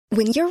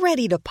When you're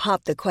ready to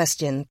pop the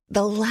question,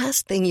 the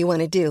last thing you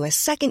want to do is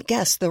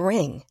second-guess the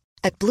ring.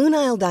 At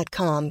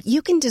BlueNile.com,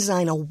 you can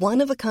design a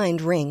one-of-a-kind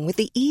ring with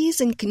the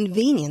ease and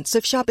convenience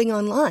of shopping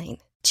online.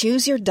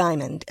 Choose your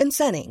diamond and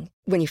setting.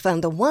 When you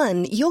find the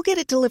one, you'll get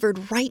it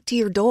delivered right to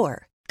your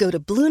door. Go to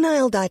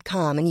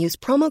BlueNile.com and use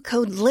promo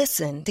code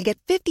LISTEN to get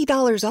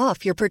 $50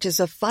 off your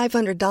purchase of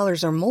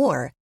 $500 or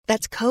more.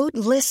 That's code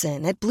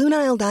LISTEN at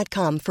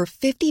BlueNile.com for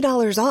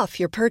 $50 off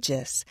your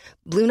purchase.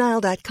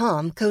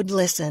 BlueNile.com, code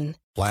LISTEN.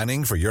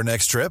 Planning for your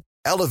next trip?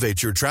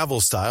 Elevate your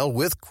travel style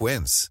with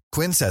Quince.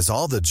 Quince has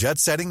all the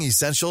jet-setting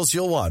essentials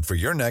you'll want for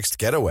your next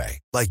getaway,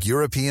 like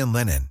European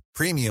linen,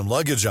 premium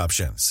luggage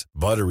options,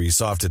 buttery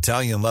soft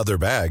Italian leather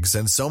bags,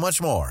 and so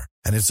much more.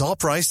 And it's all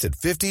priced at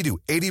 50 to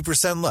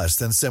 80% less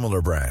than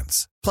similar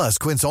brands. Plus,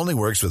 Quince only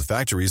works with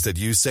factories that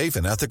use safe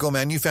and ethical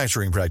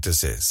manufacturing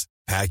practices.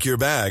 Pack your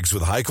bags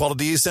with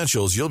high-quality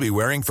essentials you'll be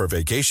wearing for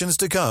vacations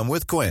to come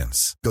with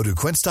Quince. Go to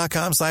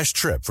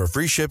quince.com/trip for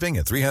free shipping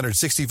and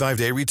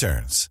 365-day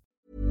returns.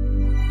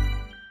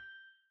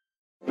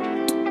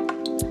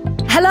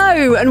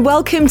 Hello and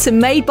welcome to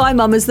Made by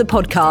Mamas, the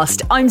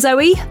podcast. I'm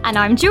Zoe. And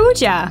I'm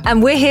Georgia.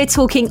 And we're here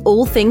talking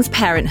all things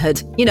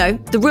parenthood. You know,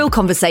 the real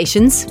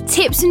conversations.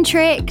 Tips and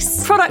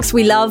tricks. Products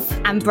we love.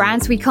 And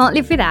brands we can't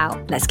live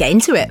without. Let's get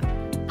into it.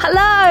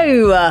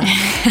 Hello.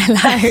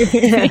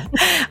 Hello.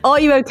 Are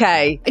you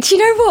okay? Do you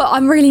know what?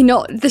 I'm really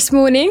not this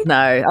morning. No,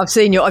 I've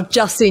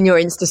just seen your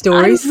Insta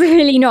stories. I'm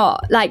really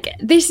not. Like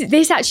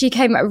this actually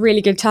came at a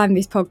really good time,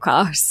 this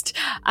podcast.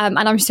 And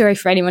I'm sorry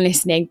for anyone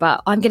listening,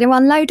 but I'm going to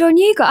unload on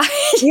you guys.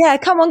 Yeah,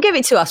 come on, give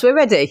it to us. We're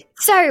ready.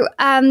 So,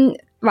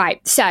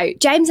 right. So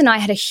James and I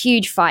had a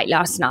huge fight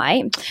last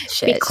night.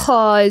 Shit.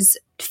 Because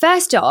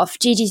first off,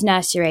 Gigi's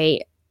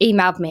nursery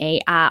emailed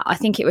me at, I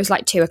think it was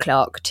like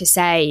 2:00 to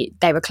say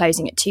they were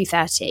closing at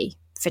 2:30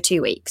 for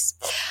 2 weeks.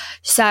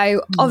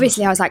 So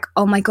obviously I was like,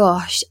 oh my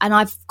gosh. And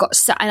I've got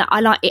and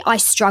I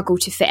struggle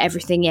to fit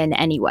everything in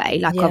anyway.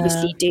 Like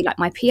obviously do like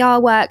my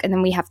PR work, and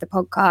then we have the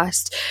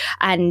podcast,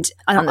 and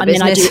then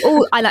I do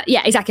all,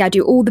 I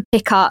do all the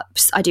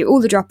pickups, I do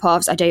all the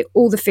drop-offs, I do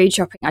all the food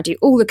shopping, I do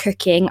all the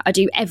cooking, I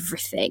do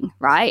everything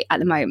right at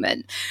the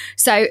moment.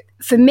 So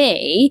for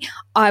me,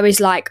 I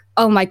was like,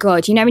 oh my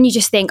God, you know, when you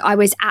just think I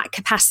was at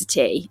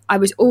capacity, I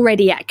was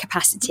already at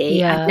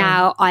capacity, and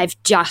now I've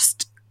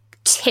just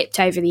tipped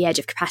over the edge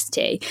of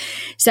capacity.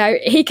 So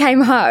he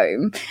came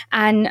home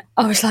and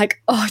I was like,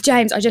 oh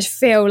James, I just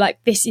feel like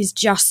this is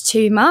just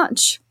too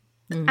much.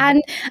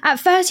 And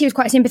at first he was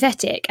quite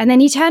sympathetic, and then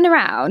he turned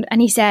around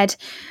and he said,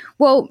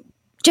 well,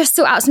 just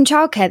sort out some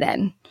childcare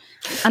then.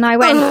 And I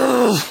went,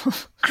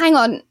 hang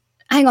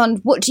on,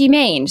 what do you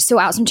mean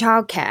sort out some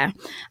childcare?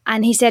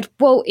 And he said,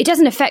 well, it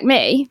doesn't affect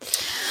me.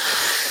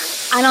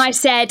 And I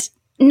said,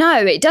 no,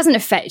 it doesn't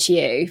affect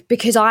you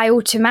because I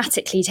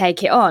automatically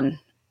take it on.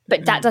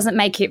 But that doesn't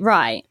make it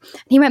right.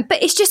 And he went,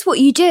 but it's just what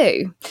you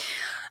do.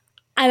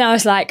 And I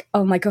was like,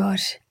 oh my God.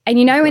 And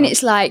you know, when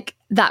it's like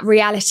that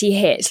reality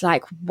hits,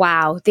 like,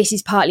 wow, this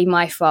is partly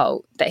my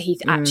fault that he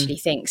actually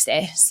thinks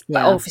this.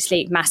 But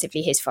obviously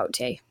massively his fault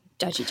too.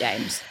 Dodgy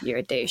James, you're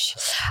a douche.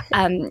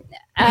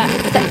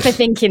 For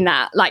thinking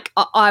that, like,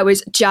 I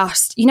was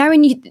just, you know,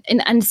 when you,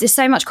 and there's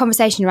so much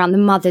conversation around the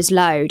mother's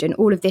load and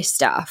all of this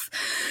stuff.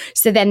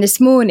 So then this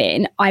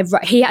morning,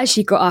 he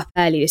actually got up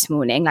early this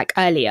morning, like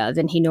earlier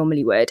than he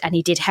normally would, and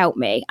he did help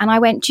me. And I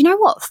went, do you know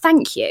what?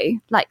 Thank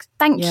you. Like,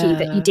 thank you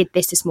that you did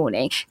this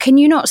morning. Can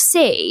you not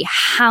see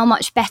how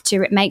much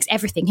better it makes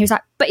everything? He was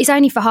like, but it's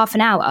only for half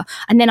an hour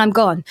and then I'm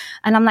gone.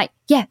 And I'm like,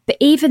 yeah, but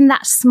even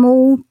that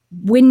small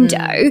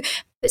window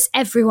puts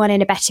everyone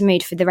in a better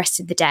mood for the rest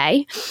of the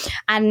day.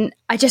 And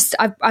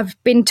I've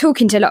been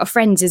talking to a lot of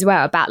friends as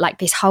well about like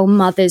this whole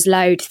mother's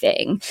load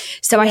thing.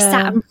 So I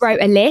sat and wrote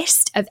a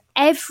list of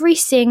every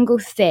single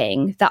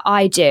thing that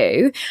I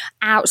do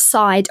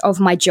outside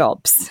of my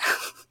jobs.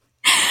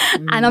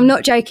 And I'm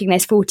not joking,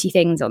 there's 40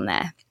 things on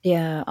there.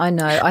 Yeah, I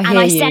know.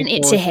 I sent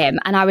it to him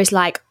and I was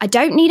like, I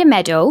don't need a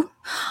medal.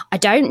 I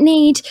don't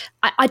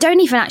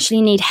even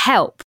actually need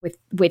help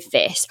with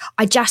this.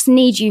 I just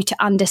need you to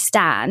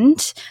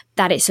understand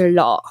that it's a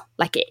lot.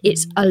 Like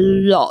it's a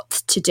lot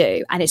to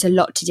do and it's a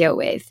lot to deal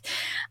with.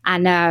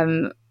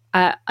 And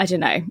I don't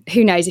know,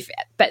 who knows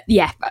but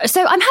yeah.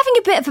 So I'm having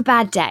a bit of a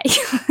bad day.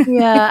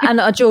 Yeah,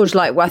 and George,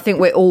 like, well, I think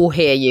we're all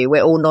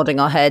we're all nodding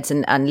our heads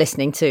and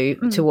listening to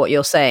what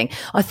you're saying.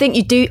 I think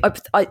you do.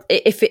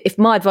 If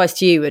my advice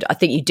to you would, I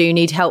think you do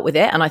need help with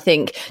it. And I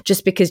think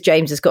just because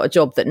James has got a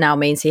job that now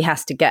means he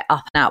has to get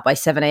up and out by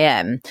 7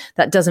 a.m,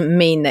 that doesn't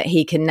mean that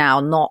he can now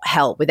not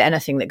help with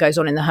anything that goes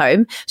on in the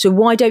home. So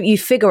why don't you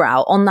figure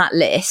out on that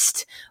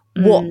list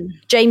what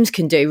James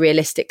can do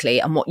realistically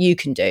and what you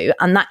can do.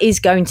 And that is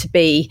going to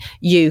be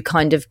you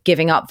kind of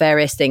giving up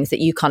various things that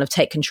you kind of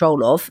take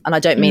control of. And I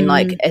don't mean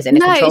like as in a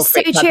control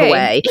freak type of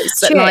way,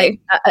 but like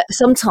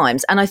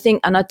sometimes. And I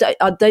think, and I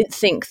don't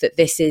think that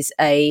this is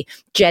a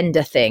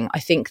gender thing. I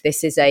think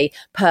this is a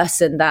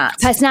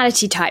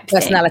personality type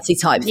thing.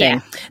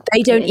 Yeah.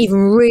 They don't even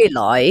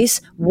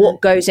realize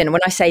what goes in. And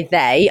when I say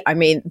they, I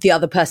mean the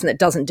other person that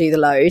doesn't do the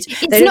load.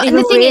 They don't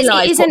even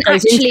realize it isn't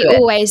actually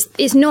always.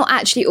 It's not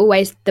actually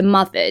always the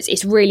mothers.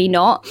 It's really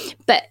not.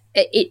 But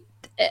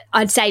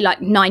I'd say like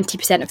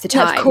 90% of the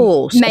time. Yeah, of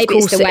course. Maybe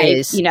it's the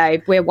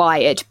way, we're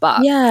wired, but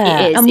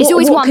it is. And it's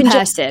always one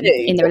person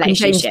in the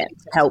relationship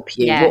to help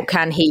you. Yeah. What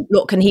can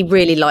he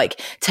really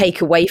like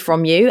take away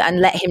from you,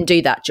 and let him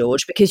do that,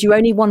 George, because you're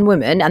only one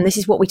woman. And this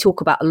is what we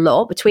talk about a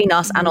lot between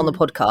us and on the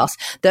podcast,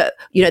 that,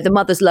 the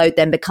mother's load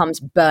then becomes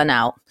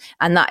burnout.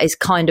 And that is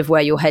kind of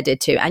where you're headed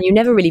to. And you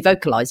never really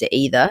vocalize it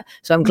either.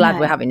 So I'm glad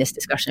we're having this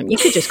discussion. You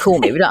could just call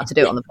me. We don't have to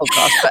do it on the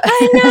podcast. But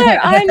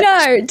I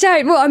know.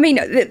 Don't. Well, I mean,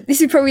 this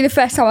is probably the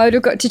first time I would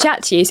have got to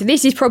chat to you. So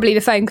this is probably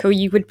the phone call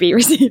you would be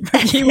receiving,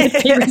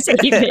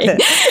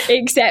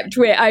 except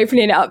we're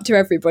opening it up to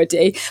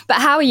everybody.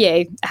 But how are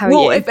you?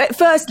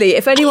 Firstly,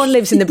 if anyone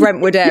lives in the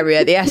Brentwood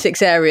area, the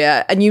Essex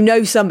area, and you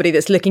know somebody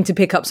that's looking to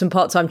pick up some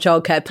part-time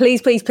childcare,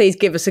 please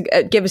give us a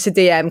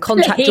DM,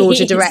 contact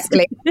Georgia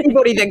directly.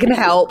 Anybody that can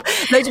help.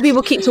 Loads of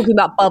people keep talking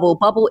about Bubble.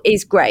 Bubble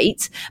is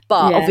great,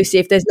 but obviously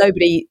if there's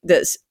nobody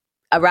that's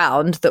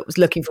around that was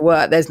looking for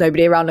work, there's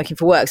nobody around looking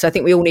for work. So I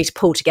think we all need to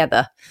pull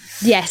together.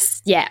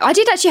 Yes. Yeah. I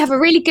did actually have a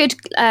really good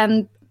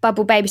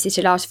Bubble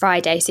babysitter last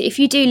Friday. So if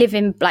you do live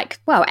in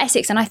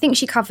Essex, and I think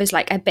she covers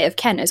like a bit of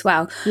Kent as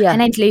well. Yeah. Her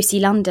name's Lucy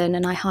London,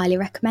 and I highly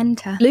recommend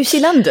her. Lucy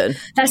London?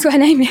 That's what her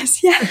name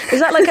is, yeah. Is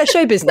that like her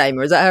showbiz name,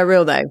 or is that her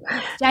real name?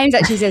 James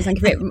actually says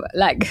something a bit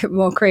like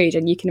more crude,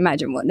 and you can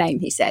imagine what name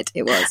he said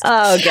it was.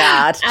 Oh,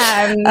 God.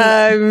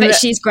 But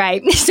she's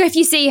great. So if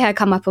you see her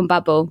come up on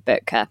Bubble,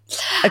 book her.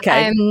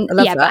 Okay. I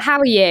love that. But how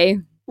are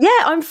you? Yeah,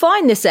 I'm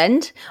fine this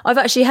end. I've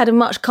actually had a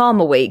much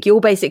calmer week.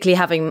 You're basically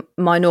having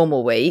my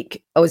normal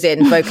week. I was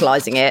in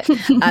vocalizing it.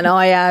 And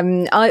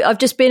I've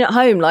just been at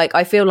home. Like,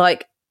 I feel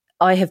like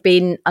I have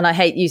been, and I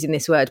hate using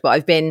this word, but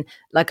I've been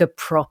like a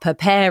proper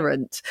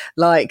parent,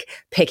 like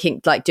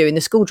doing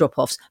the school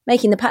drop-offs,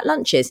 making the packed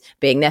lunches,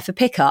 being there for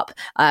pickup.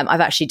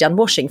 I've actually done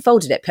washing,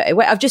 folded it, put it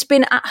away. I've just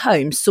been at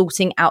home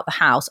sorting out the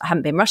house. I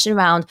haven't been rushing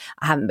around.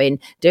 I haven't been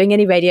doing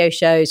any radio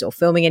shows or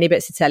filming any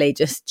bits of telly,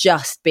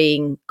 just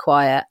being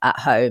quiet at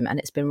home. And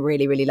it's been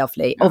really, really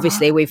lovely. Aww.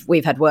 Obviously,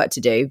 we've had work to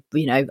do.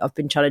 I've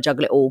been trying to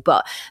juggle it all.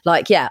 But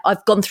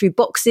I've gone through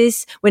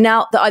boxes. We're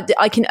now that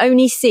I can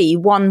only see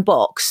one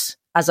box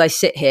as I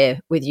sit here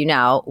with you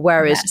now,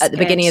 whereas at the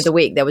beginning of the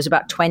week there was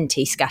about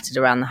 20 scattered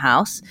around the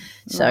house.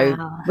 So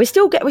we're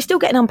still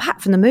getting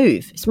unpacked from the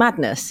move. It's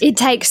madness. It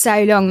takes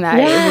so long though.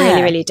 Yeah. It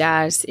really, really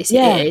does.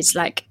 It's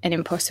like an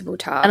impossible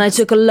task. And I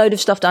took a load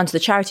of stuff down to the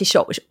charity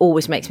shop, which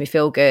always makes me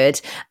feel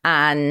good,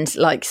 and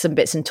like some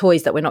bits and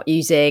toys that we're not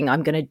using.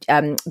 I'm gonna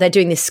they're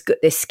doing this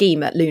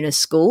scheme at Luna's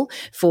school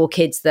for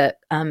kids that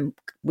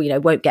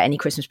won't get any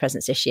Christmas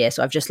presents this year.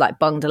 So I've just like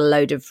bunged a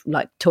load of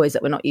like toys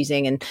that we're not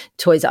using and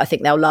toys that I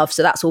think they'll love.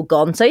 So that's all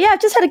gone. So yeah,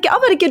 I've had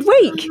a good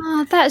week.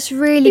 Oh, that's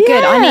really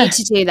good. I need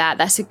to do that.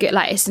 That's a good,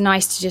 it's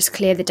nice to just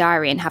clear the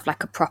diary and have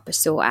like a proper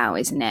sort out,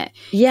 isn't it?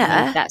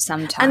 Yeah. That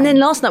sometime. And then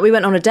last night we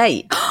went on a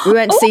date. We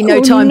went to see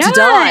No Time to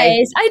Die.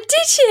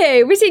 Did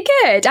you? Was it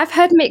good? I've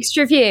heard mixed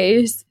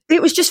reviews.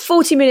 It was just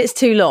 40 minutes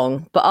too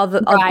long, but I've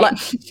got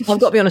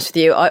to be honest with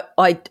you,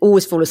 I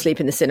always fall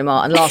asleep in the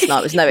cinema, and last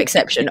night was no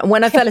exception. And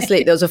when I fell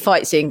asleep, there was a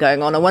fight scene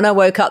going on, and when I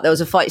woke up, there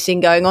was a fight scene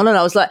going on, and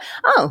I was like,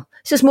 oh,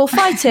 it's just more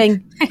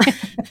fighting.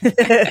 But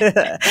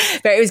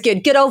it was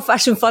good. Good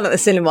old-fashioned fun at the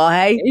cinema,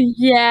 hey?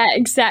 Yeah,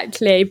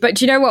 exactly. But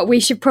do you know what?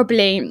 We should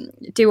probably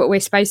do what we're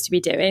supposed to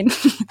be doing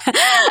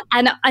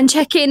and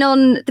check in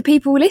on the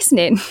people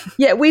listening.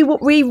 Yeah, we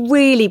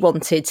really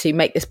wanted to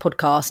make this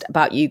podcast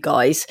about you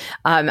guys,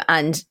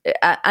 and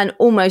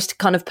almost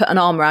kind of put an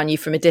arm around you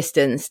from a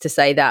distance to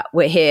say that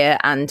we're here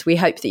and we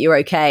hope that you're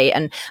okay.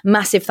 And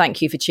massive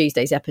thank you for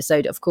Tuesday's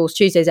episode. Of course,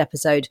 Tuesday's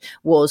episode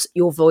was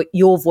your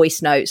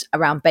voice notes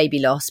around baby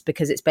loss,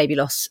 because it's Baby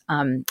Loss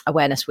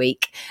Awareness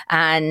Week.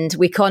 And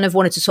we kind of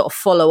wanted to sort of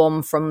follow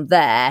on from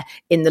there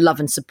in the love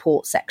and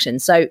support section.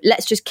 So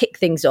let's just kick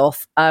things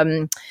off.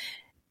 We're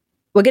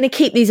going to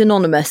keep these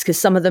anonymous because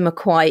some of them are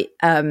quite...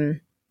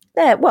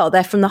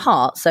 they're from the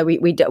heart, so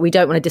we don't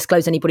want to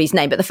disclose anybody's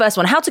name. But the first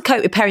one, how to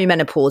cope with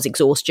perimenopause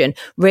exhaustion,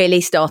 really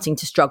starting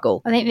to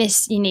struggle. I think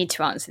you need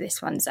to answer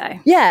this one,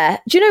 Zoe. Yeah.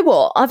 Do you know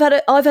what? I've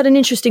had an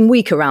interesting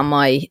week around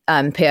my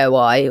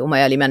POI, or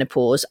my early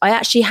menopause. I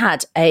actually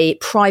had a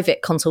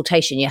private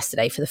consultation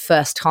yesterday for the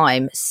first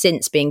time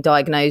since being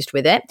diagnosed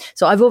with it.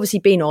 So I've obviously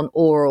been on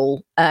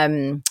oral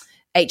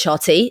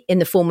HRT in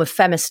the form of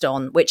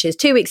Femiston, which is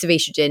 2 weeks of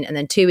estrogen and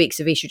then 2 weeks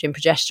of estrogen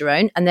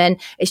progesterone. And then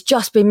it's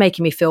just been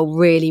making me feel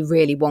really,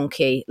 really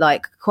wonky,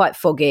 like quite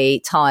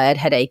foggy, tired,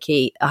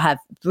 headachy. I have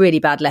really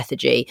bad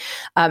lethargy.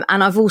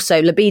 And I've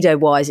also, libido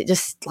wise, it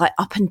just like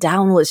up and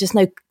down, or it's just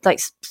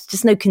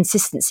no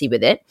consistency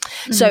with it.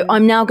 Mm-hmm. So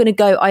I'm now going to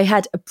go, I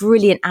had a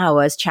brilliant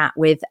hours chat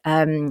with,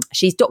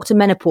 she's Dr.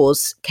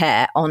 Menopause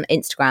Care on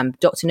Instagram,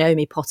 Dr.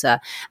 Naomi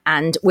Potter.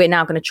 And we're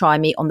now going to try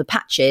me on the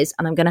patches,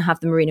 and I'm going to have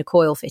the Marina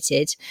coil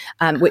fitted.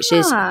 Which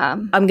is,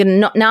 I'm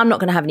not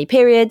going to have any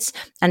periods,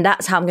 and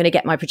that's how I'm going to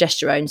get my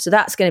progesterone. So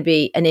that's going to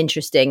be an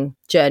interesting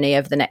journey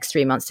over the next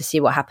 3 months to see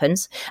what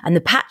happens. And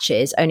the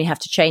patches, only have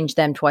to change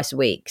them twice a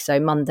week, so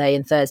Monday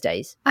and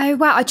Thursdays. Oh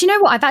wow! Do you know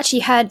what? I've actually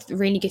heard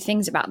really good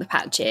things about the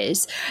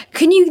patches.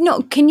 Can you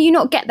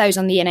not get those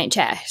on the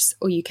NHS,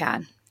 or you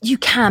can? You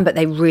can, but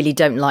they really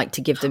don't like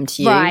to give them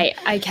to you. Right,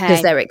 okay.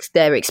 Because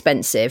they're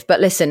expensive.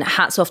 But listen,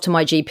 hats off to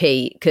my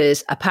GP,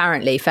 because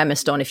apparently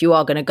Femiston, if you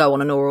are going to go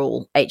on an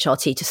oral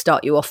HRT to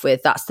start you off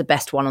with, that's the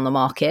best one on the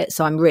market.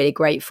 So I'm really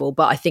grateful,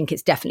 but I think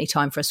it's definitely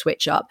time for a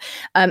switch up.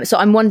 So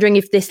I'm wondering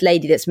if this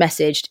lady that's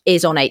messaged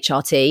is on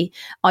HRT.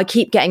 I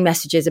keep getting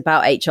messages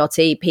about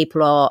HRT.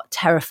 People are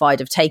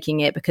terrified of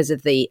taking it because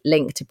of the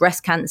link to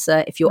breast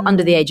cancer. If you're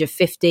under the age of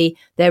 50,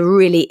 there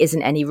really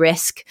isn't any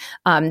risk.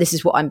 This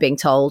is what I'm being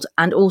told.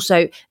 And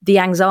also the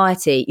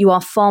anxiety, you are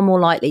far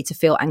more likely to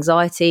feel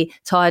anxiety,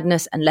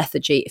 tiredness and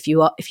lethargy if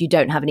you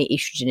don't have any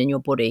estrogen in your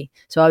body.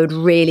 So I would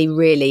really,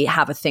 really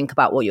have a think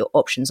about what your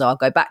options are.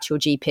 Go back to your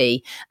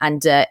GP,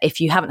 and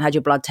if you haven't had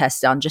your blood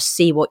test done, just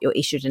see what your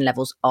estrogen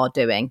levels are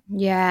doing.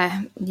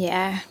 Yeah.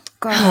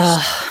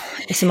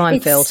 Gosh. It's a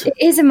minefield. It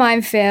is a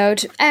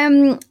minefield.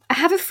 I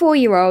have a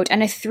 4-year-old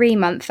and a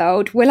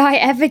 3-month-old. Will I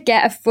ever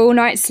get a full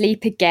night's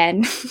sleep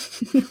again?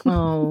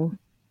 Oh.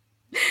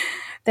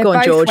 They're Go on,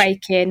 both George.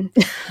 waking.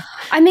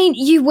 I mean,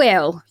 you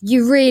will.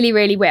 You really,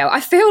 really will.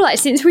 I feel like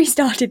since we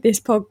started this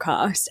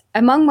podcast,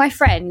 among my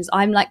friends,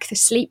 I'm like the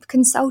sleep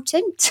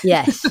consultant.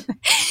 Yes.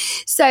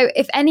 So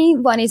if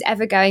anyone is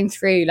ever going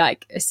through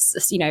like, a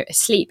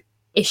sleep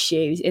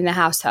issues in the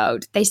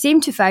household, they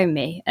seem to phone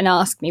me and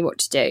ask me what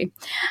to do.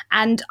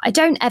 And I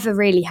don't ever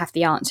really have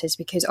the answers,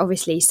 because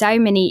obviously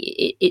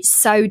it's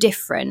so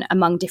different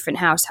among different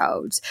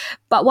households.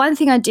 But one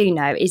thing I do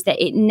know is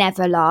that it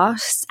never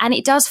lasts, and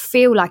it does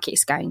feel like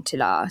it's going to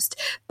last.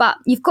 But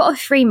you've got a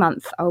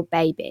 3-month-old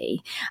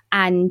baby,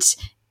 and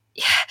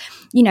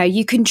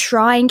you can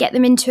try and get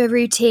them into a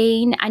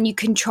routine, and you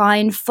can try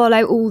and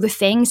follow all the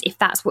things if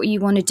that's what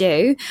you want to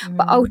do.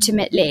 But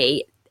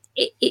ultimately,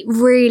 it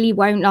really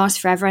won't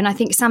last forever. And I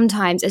think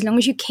sometimes, as long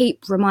as you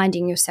keep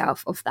reminding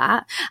yourself of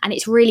that, and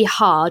it's really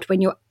hard when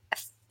you're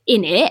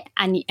in it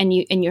and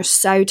you're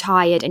so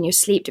tired and you're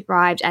sleep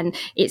deprived, and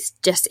it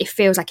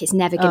feels like it's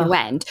never going to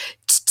end,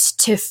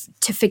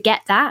 to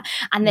forget that,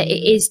 and that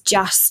it is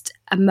just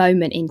a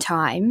moment in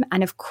time,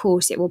 and of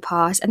course it will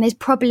pass. And there's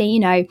probably,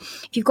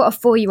 if you've got a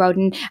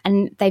 4-year-old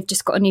and they've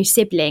just got a new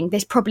sibling,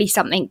 there's probably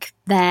something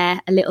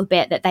there a little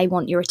bit that they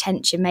want your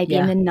attention, maybe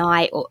in the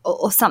night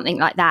or something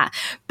like that.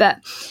 But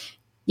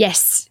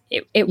yes,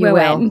 it will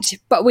end.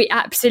 But we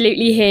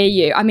absolutely hear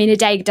you. I mean, a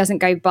day doesn't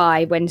go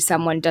by when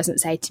someone doesn't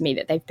say to me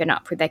that they've been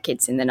up with their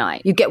kids in the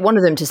night. You get one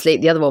of them to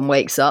sleep, the other one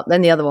wakes up,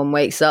 then the other one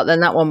wakes up, then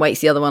that one wakes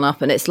the other one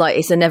up, and it's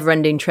a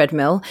never-ending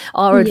treadmill.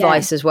 Our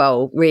advice as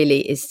well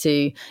really is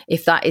to,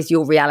 if that is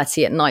your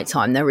reality at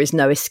nighttime, there is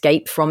no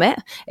escape from it.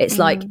 It's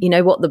like,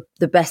 what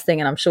the best thing,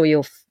 and I'm sure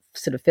you'll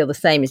sort of feel the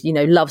same, is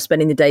love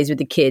spending the days with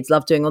the kids,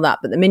 love doing all that,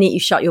 but the minute you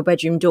shut your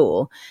bedroom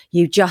door,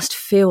 you just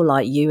feel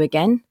like you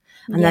again.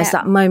 And there's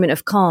that moment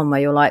of calm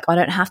where you're like, I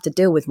don't have to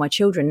deal with my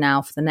children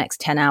now for the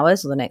next 10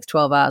 hours or the next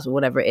 12 hours or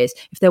whatever it is.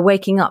 If they're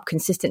waking up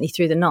consistently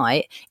through the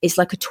night, it's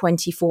like a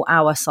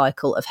 24-hour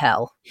cycle of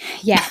hell.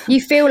 Yeah, you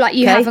feel like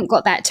you haven't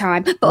got that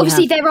time. But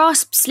obviously there are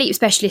sleep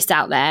specialists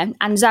out there,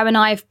 and Zoe and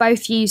I have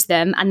both used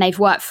them and they've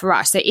worked for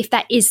us. So if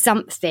that is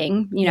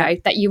something,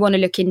 that you want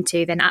to look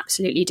into, then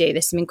absolutely do.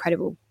 There's some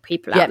incredible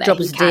people out there. Yeah, drop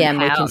us a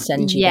DM, we can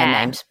send you their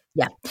names.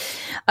 Yeah.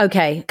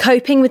 Okay.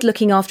 Coping with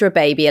looking after a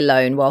baby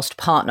alone whilst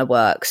partner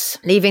works.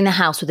 Leaving the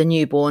house with a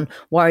newborn,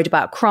 worried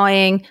about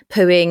crying,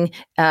 pooing,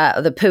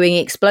 the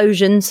pooing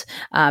explosions.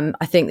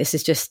 I think this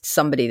is just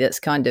somebody that's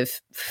kind of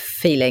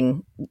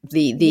feeling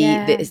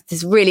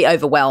is really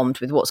overwhelmed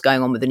with what's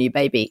going on with the new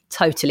baby.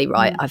 Totally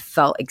right. I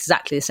felt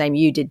exactly the same.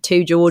 You did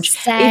too, George.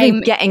 Same.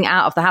 Even getting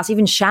out of the house,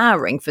 even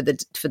showering for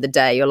the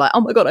day, you're like, oh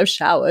my God, I've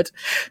showered.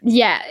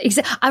 Yeah.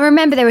 I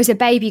remember there was a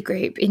baby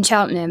group in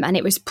Cheltenham, and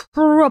it was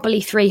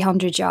probably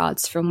 300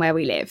 yards from where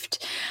we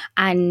lived.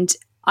 And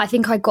I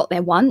think I got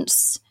there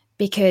once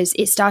because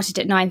it started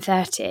at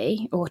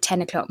 9:30 or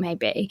 10 o'clock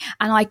maybe,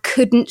 and I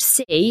couldn't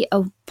see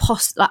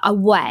a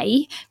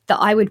way that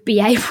I would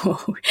be able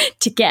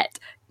to get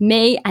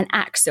me and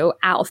Axel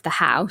out of the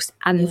house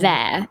and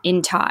there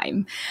in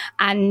time.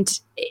 And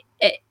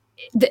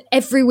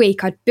every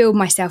week I'd build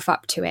myself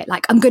up to it,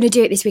 like, I'm going to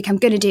do it this week, I'm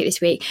going to do it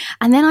this week.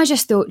 And then I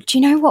just thought, do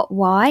you know what?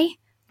 Why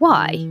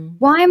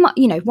am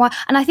I, why?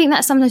 And I think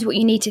that's sometimes what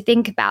you need to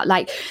think about.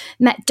 Like,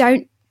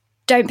 don't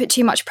don't put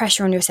too much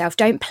pressure on yourself.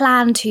 Don't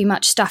plan too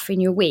much stuff in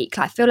your week.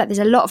 I feel like there's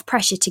a lot of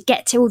pressure to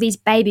get to all these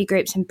baby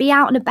groups and be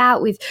out and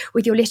about with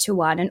your little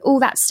one and all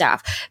that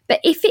stuff. But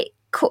if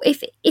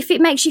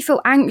it makes you feel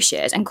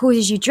anxious and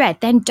causes you dread,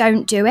 then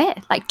don't do it.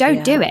 Like,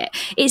 don't do it.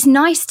 It's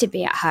nice to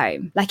be at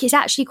home. Like, it's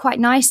actually quite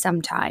nice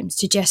sometimes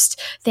to just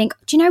think,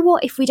 do you know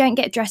what? If we don't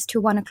get dressed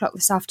till 1 o'clock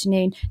this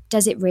afternoon,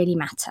 does it really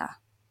matter?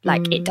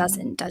 Like, it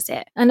doesn't, does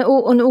it? And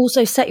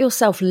also set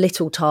yourself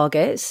little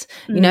targets,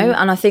 you know,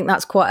 and I think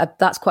that's quite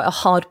a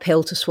hard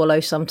pill to swallow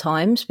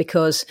sometimes,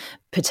 because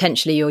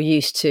potentially you're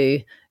used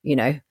to, you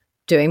know,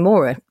 doing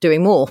more,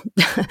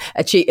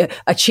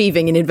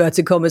 achieving in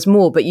inverted commas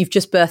more, but you've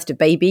just birthed a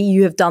baby.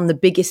 You have done the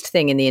biggest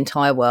thing in the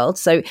entire world.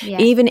 So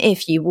even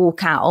if you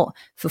walk out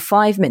for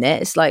 5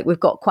 minutes, like we've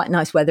got quite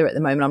nice weather at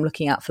the moment, I'm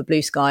looking out for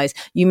blue skies,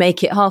 you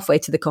make it halfway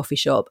to the coffee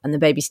shop and the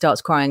baby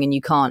starts crying and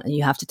you can't, and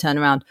you have to turn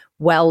around.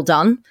 Well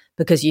done,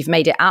 because you've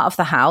made it out of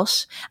the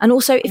house. And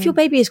also, if your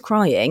baby is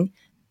crying,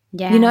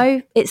 you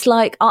know, it's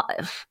like,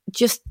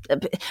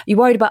 you're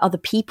worried about other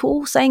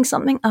people saying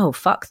something? Oh,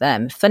 fuck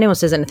them. If anyone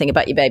says anything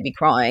about your baby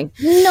crying.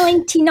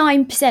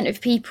 99%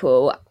 of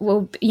people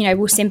will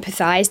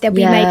sympathise. There'll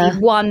be maybe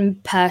one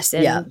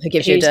person who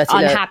gives you a dirty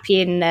look,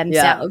 unhappy in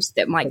themselves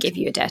that might give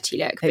you a dirty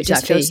look, but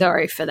just feel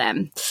sorry for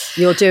them.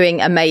 You're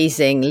doing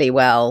amazingly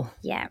well.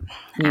 Yeah,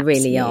 you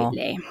really are.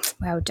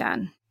 Well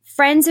done.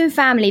 Friends and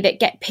family that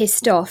get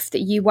pissed off that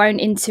you won't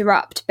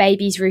interrupt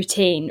baby's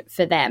routine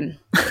for them.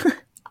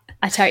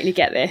 I totally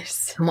get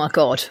this. Oh my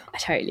God. I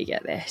totally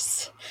get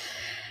this.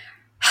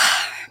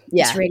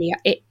 Yeah. It's really,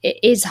 it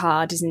is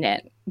hard, isn't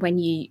it?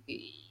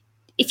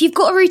 If you've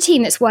got a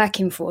routine that's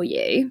working for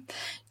you,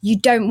 you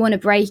don't want to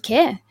break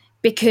it,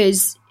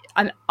 because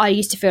I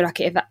used to feel like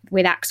it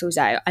with Axel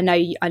Zoe. I know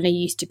you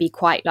used to be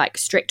quite like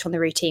strict on the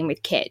routine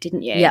with Kit,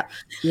 didn't you? Yeah.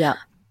 Yeah.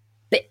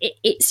 But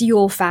it's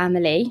your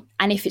family,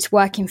 and if it's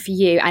working for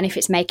you and if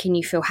it's making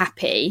you feel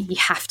happy, you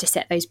have to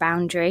set those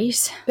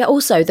boundaries. But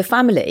also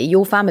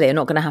your family are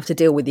not going to have to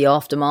deal with the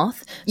aftermath.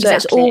 So Exactly.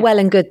 It's all well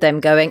and good them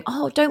going,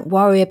 oh, don't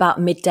worry about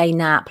midday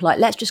nap. Like,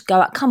 let's just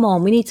go out. Come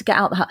on, we need to get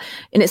out the house.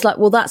 And it's like,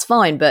 well, that's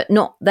fine. But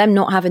not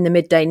having the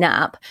midday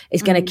nap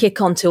is going to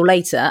kick on till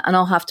later. And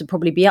I'll have to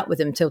probably be up with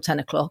them till 10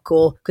 o'clock,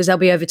 or because they'll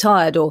be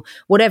overtired or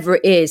whatever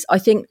it is. I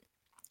think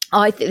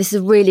this is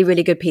a really,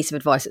 really good piece of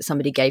advice that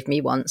somebody gave me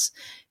once.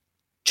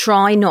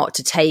 Try not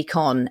to take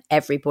on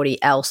everybody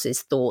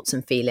else's thoughts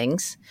and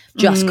feelings.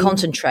 Just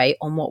concentrate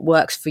on what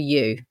works for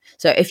you.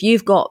 So if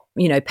you've got,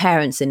 you know,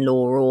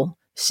 parents-in-law or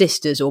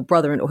sisters or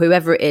brother-in-law,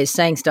 whoever it is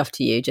saying stuff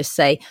to you, just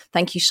say,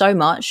 thank you so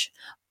much.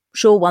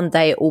 Sure, one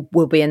day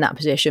we'll be in that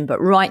position, but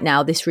right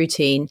now this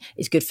routine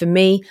is good for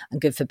me and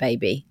good for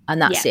baby,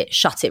 and that's it.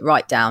 Shut it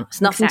right down.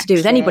 It's nothing to do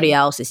with anybody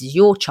else. This is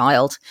your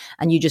child,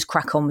 and you just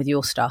crack on with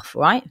your stuff,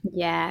 right?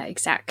 Yeah,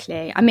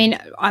 exactly. I mean,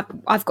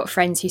 I've got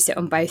friends who sit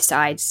on both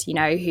sides, you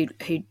know, who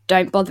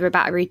don't bother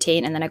about a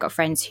routine, and then I've got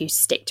friends who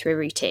stick to a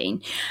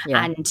routine.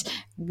 And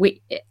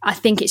I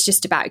think it's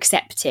just about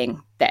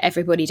accepting that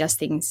everybody does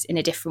things in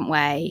a different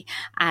way,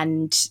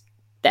 and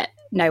that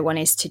no one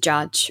is to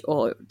judge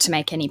or to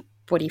make anybody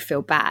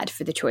feel bad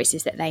for the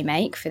choices that they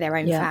make for their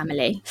own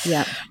family.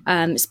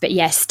 But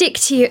yeah, stick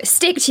to your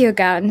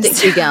guns. Stick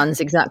to your guns,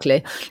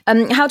 exactly.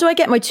 How do I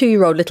get my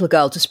 2-year-old little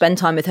girl to spend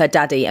time with her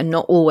daddy and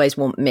not always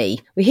want me?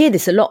 We hear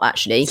this a lot,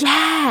 actually.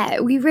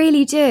 Yeah, we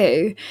really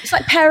do. It's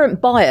like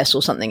parent bias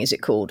or something, is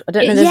it called? I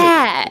don't know.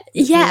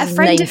 Yeah. A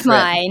friend of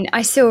mine,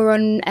 I saw her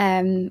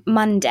on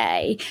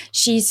Monday.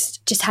 She's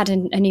just had a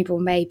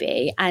newborn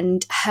baby,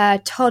 and her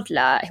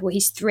toddler, well,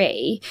 he's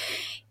 3,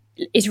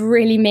 is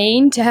really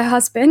mean to her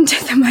husband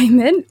at the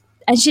moment.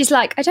 And she's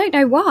like, I don't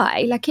know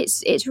why. Like,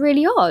 it's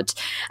really odd.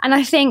 And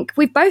I think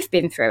we've both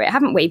been through it,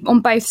 haven't we? On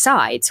both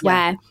sides,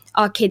 where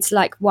our kids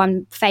like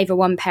favour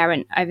one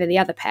parent over the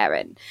other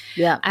parent.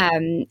 Yeah.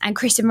 And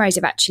Chris and Rose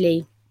have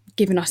actually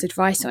given us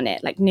advice on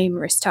it like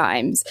numerous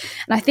times.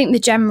 And I think the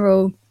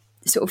general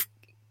sort of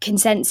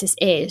consensus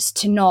is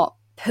to not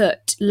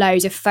put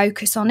loads of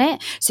focus on it.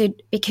 So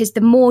because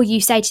the more you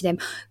say to them,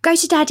 go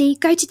to daddy,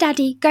 go to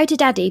daddy, go to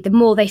daddy, the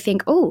more they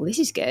think, oh, this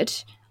is good.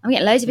 I'm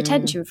getting loads of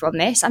attention from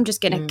this. I'm just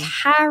going to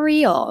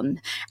carry on.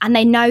 And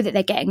they know that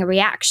they're getting a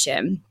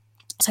reaction.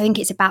 So I think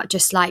it's about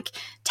just like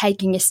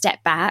taking a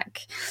step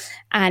back.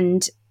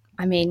 And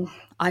I mean,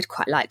 I'd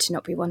quite like to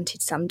not be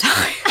wanted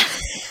sometimes.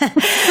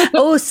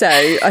 Also,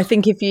 I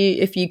think if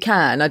you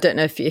can, I don't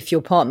know if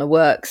your partner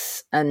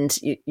works and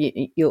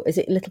you're, is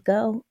it little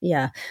girl?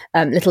 Yeah.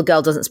 Little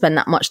girl doesn't spend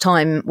that much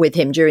time with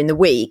him during the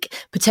week.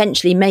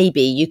 Potentially,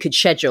 maybe you could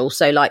schedule.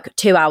 So like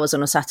 2 hours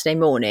on a Saturday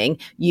morning,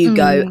 you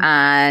go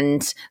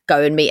and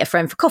meet a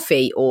friend for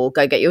coffee, or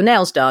go get your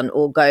nails done,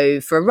 or go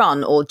for a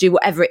run, or do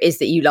whatever it is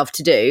that you love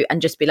to do,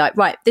 and just be like,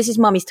 right, this is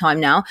mummy's time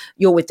now.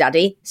 You're with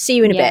daddy. See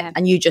you in a bit.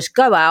 And you just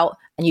go out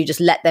and you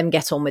just let them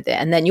get on with it.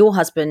 And then your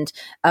husband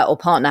or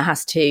partner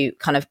has to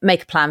kind of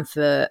make a plan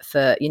for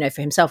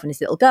himself and his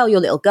little girl. Your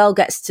little girl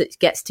gets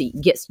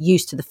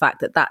used to the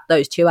fact that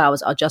those 2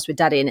 hours are just with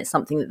daddy, and it's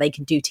something that they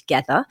can do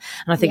together.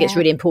 And I think it's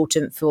really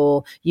important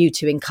for you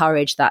to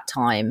encourage that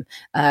time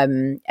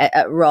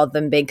rather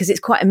than being, because it's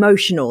quite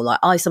emotional. Like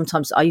I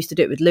used to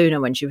do it with Luna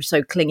when she was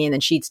so clingy, and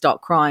then she'd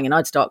start crying and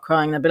I'd start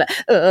crying, and I'd be like,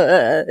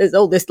 there's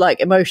all this like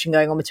emotion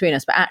going on between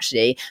us. But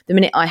actually, the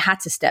minute I had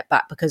to step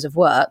back because of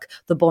work,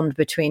 the bond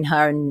between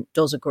her and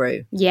Doza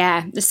grew.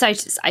 Yeah, it's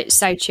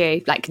so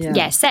true. Like,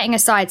 setting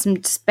aside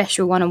some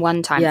special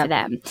one-on-one time for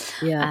them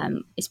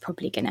is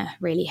probably going to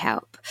really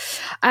help.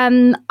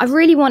 I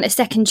really want a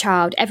second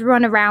child.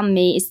 Everyone around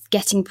me is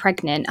getting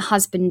pregnant.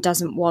 Husband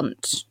doesn't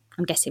want.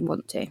 I'm guessing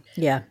want to.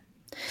 Yeah.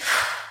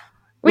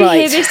 We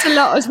hear this a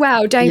lot as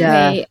well, don't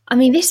we? I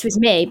mean, this was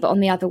me, but on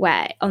the other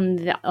way, on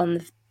the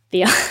other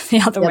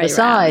side.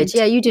 around.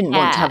 Yeah, you didn't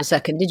want to have a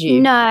second, did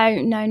you?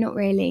 No, not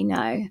really.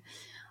 No.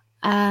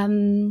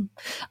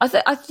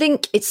 I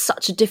think it's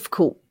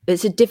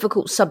a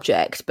difficult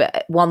subject,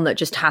 but one that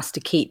just has to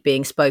keep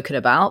being spoken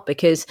about,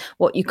 because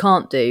what you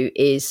can't do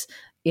is,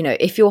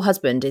 if your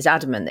husband is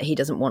adamant that he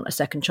doesn't want a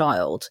second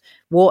child,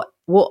 what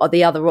are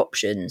the other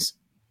options?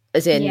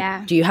 As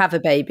in, do you have a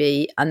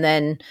baby? And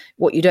then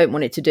what you don't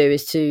want it to do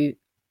is to,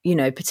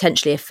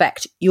 potentially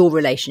affect your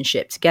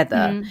relationship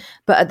together.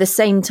 But at the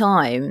same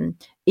time,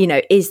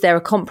 is there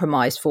a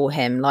compromise for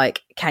him?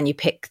 Like, can you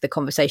pick the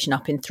conversation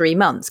up in 3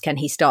 months? Can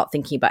he start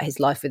thinking about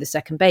his life with a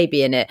second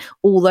baby in it?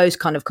 All those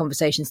kind of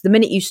conversations. The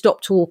minute you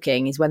stop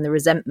talking is when the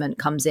resentment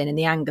comes in and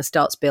the anger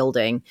starts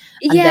building.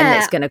 And then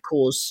it's going to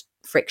cause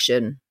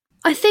friction.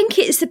 I think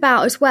it's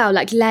about as well,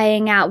 like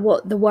laying out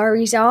what the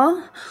worries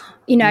are.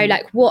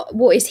 Like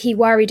what is he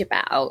worried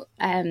about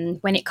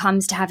when it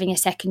comes to having a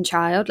second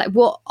child? Like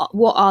what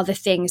are the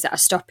things that are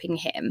stopping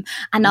him?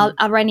 And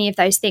are any of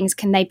those things,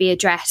 can they be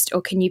addressed,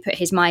 or can you put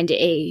his mind at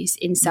ease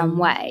in some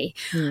way?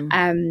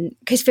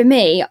 Because for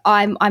me,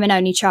 I'm an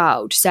only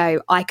child,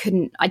 so I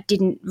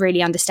didn't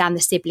really understand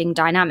the sibling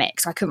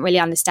dynamics. I couldn't really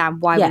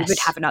understand why we would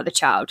have another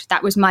child.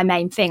 That was my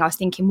main thing. I was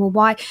thinking, well,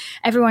 why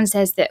everyone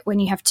says that when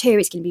you have two,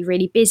 it's going to be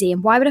really busy,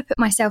 and why would I put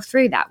myself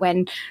through that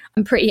when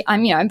I'm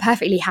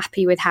perfectly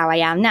happy with how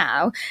I am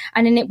now?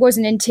 And then it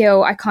wasn't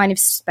until I kind of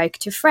spoke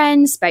to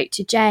friends, spoke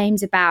to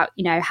James about,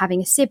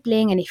 having a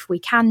sibling, and if we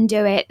can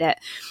do it, that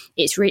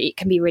it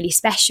can be really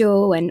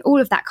special and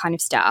all of that kind of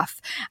stuff.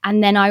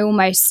 And then I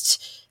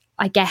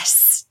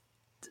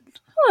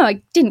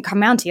didn't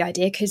come around to the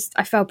idea because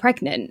I fell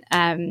pregnant,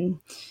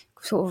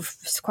 sort of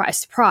quite a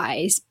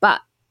surprise, but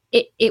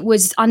it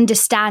was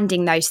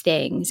understanding those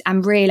things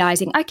and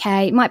realizing,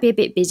 okay, it might be a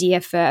bit busier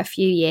for a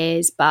few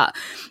years, but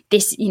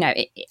this,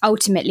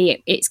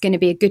 ultimately it's going to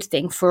be a good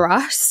thing for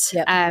us.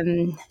 Yep.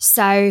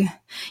 So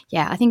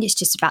yeah, I think it's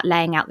just about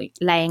laying out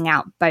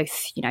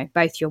both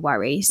your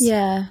worries.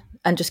 Yeah.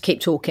 And just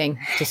keep talking,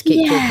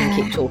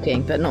 keep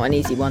talking, but not an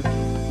easy one.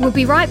 We'll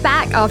be right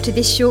back after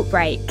this short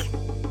break.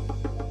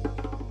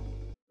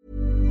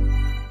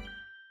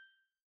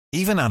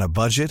 Even on a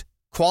budget,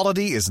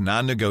 quality is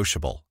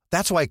non-negotiable.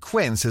 That's why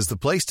Quince is the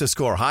place to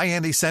score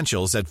high-end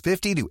essentials at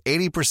 50 to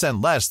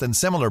 80% less than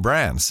similar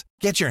brands.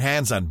 Get your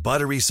hands on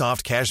buttery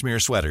soft cashmere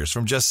sweaters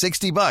from just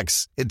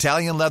 $60,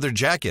 Italian leather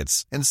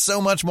jackets, and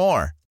so much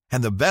more.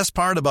 And the best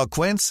part about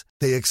Quince,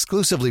 they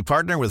exclusively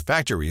partner with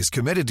factories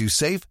committed to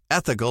safe,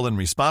 ethical, and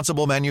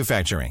responsible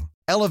manufacturing.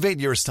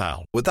 Elevate your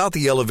style without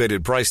the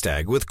elevated price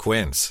tag with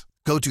Quince.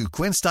 Go to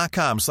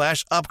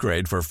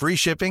quince.com/upgrade for free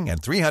shipping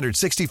and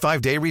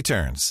 365-day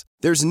returns.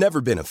 There's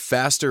never been a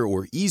faster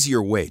or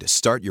easier way to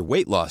start your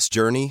weight loss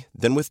journey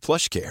than with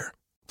PlushCare.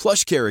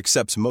 PlushCare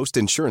accepts most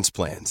insurance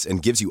plans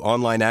and gives you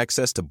online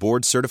access to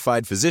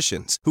board-certified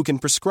physicians who can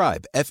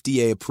prescribe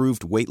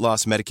FDA-approved weight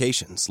loss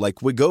medications like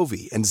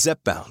Wegovy and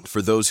Zepbound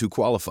for those who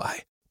qualify.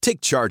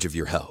 Take charge of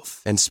your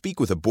health and speak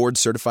with a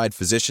board-certified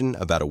physician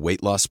about a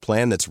weight loss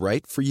plan that's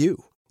right for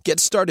you. Get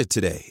started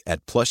today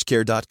at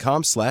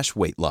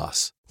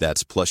plushcare.com/weight-loss.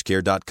 That's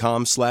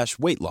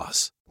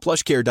plushcare.com/weight-loss.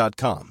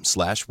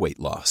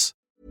 plushcare.com/weight-loss.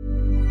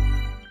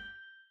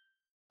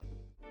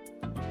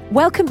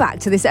 Welcome back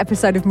to this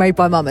episode of Made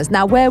by Mamas.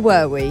 Now, where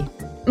were we?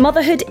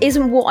 Motherhood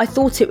isn't what I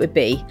thought it would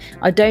be.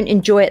 I don't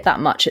enjoy it that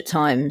much at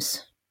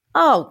times.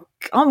 Oh,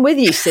 I'm with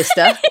you,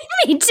 sister.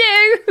 Me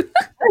too.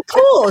 Of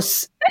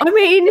course. I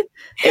mean,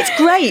 it's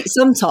great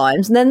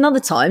sometimes, and then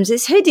other times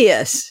it's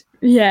hideous.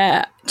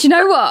 Yeah. Do you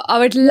know what? I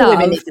would love...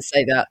 Women need to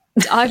say that.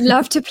 I'd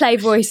love to play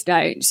voice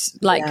notes,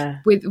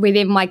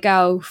 within my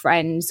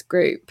girlfriends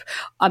group,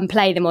 and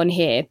play them on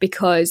here,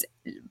 because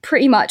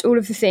pretty much all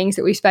of the things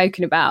that we've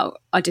spoken about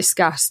are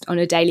discussed on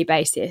a daily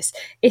basis,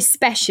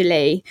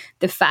 especially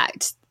the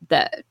fact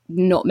that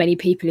not many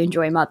people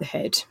enjoy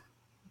motherhood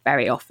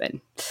very often.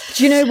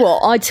 Do you know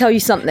what? I tell you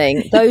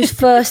something. Those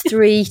first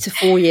 3 to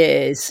 4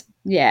 years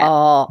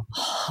are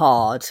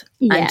hard.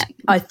 Yeah. And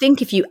I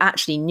think if you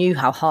actually knew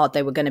how hard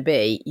they were going to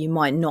be, you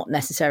might not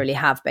necessarily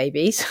have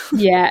babies.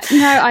 Yeah.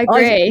 No, I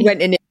agree. I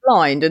went in it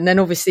blind, and then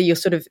obviously you're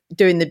sort of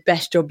doing the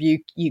best job you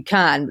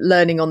can,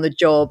 learning on the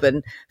job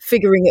and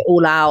figuring it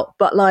all out.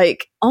 But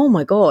like, oh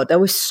my God, there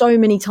were so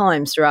many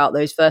times throughout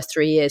those first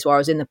 3 years where I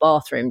was in the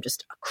bathroom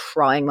just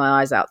crying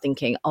my eyes out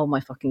thinking, oh my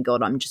fucking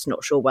God, I'm just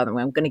not sure whether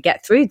I'm going to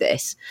get through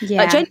this.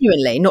 Yeah. Like,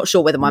 genuinely not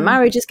sure whether my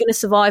marriage is going to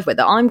survive,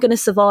 whether I'm going to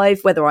survive,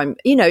 whether I'm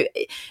going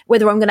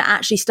to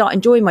actually start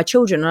enjoying my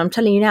children. And I'm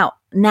telling you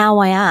now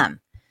I am.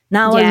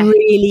 Now I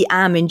really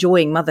am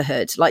enjoying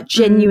motherhood, like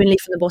genuinely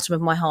from the bottom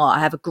of my heart. I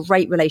have a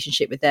great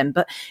relationship with them,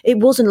 but it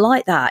wasn't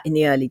like that in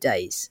the early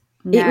days.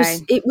 No.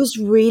 It was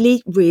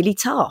really, really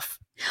tough.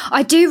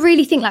 I do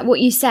really think, like what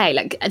you say,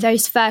 like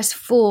those first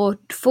four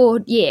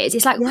years,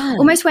 it's like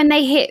almost when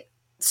they hit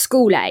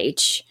school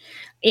age,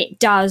 it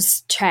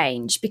does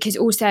change, because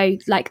also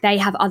like they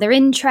have other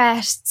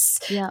interests,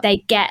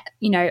 they get,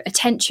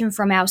 attention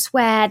from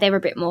elsewhere, they're a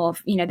bit more,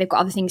 they've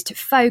got other things to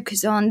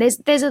focus on.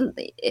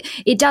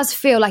 It does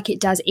feel like it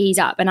does ease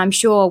up, and I'm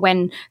sure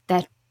when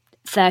they're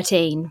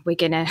 13 we're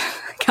gonna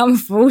come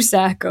full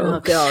circle. Oh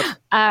God.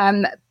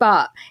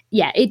 But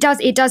yeah, it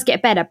does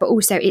get better, but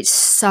also it's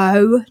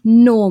so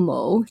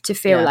normal to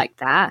feel like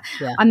that.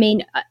 I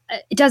mean,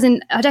 I don't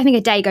think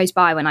a day goes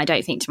by when I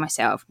don't think to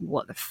myself,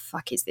 what the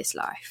fuck is this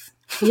life?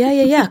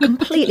 Yeah.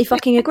 Completely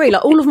fucking agree.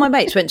 Like, all of my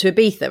mates went to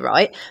Ibiza,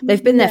 right?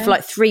 They've been there for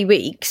like 3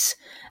 weeks.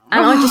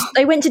 And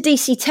they went to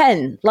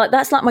DC10. Like,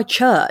 that's like my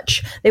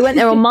church. They went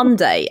there on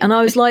Monday, and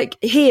I was like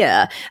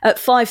here at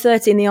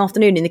 5:30 in the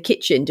afternoon in the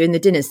kitchen doing the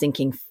dinners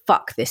thinking,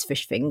 fuck this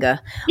fish finger.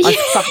 I've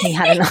fucking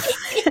had enough.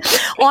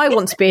 I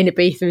want to be in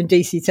Ibiza and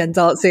DC10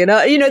 dancing.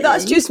 And,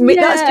 that's just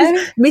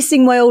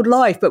missing my old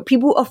life. But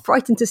people are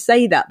frightened to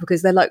say that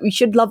because they're like, we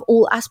should love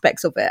all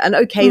aspects of it. And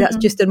okay, that's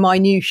just a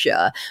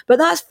minutia, but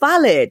that's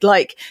valid.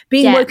 Like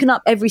being woken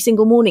up every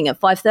single morning at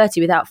 5:30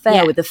 without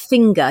fail with a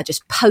finger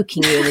just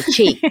poking you in the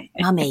cheek.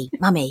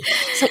 Mummy.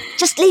 It's like,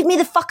 just leave me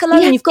the fuck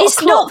alone. You've got a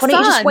clock. Why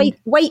don't you just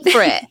wait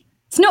for it?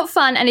 It's not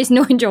fun and it's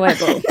not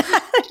enjoyable.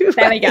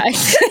 There we go.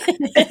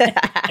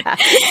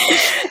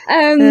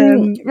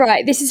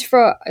 Right. This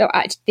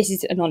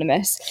is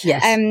anonymous.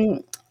 Yes.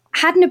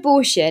 Had an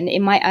abortion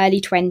in my early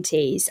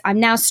 20s. I'm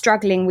now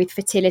struggling with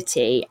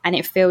fertility and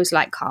it feels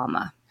like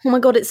karma. Oh my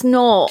God, it's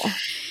not.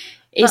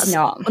 It's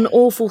not. An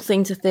awful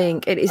thing to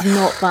think. It is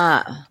not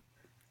that.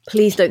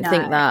 Please don't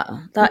think that.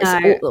 That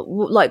is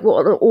like,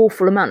 what an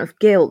awful amount of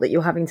guilt that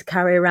you're having to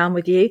carry around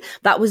with you.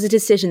 That was a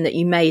decision that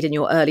you made in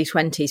your early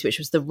 20s, which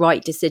was the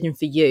right decision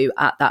for you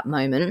at that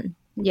moment.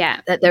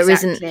 Yeah, that there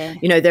isn't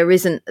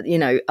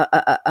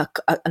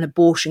an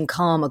abortion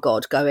karma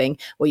god going,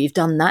 well, you've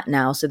done that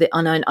now. So that,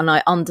 and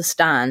I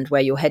understand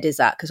where your head is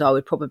at, because I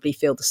would probably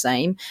feel the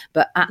same,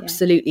 but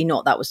absolutely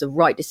not. That was the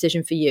right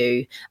decision for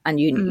you. And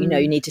you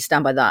need to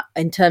stand by that.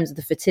 In terms of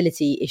the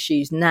fertility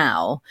issues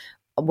now,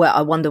 where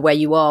I wonder where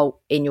you are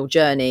in your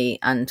journey,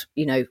 and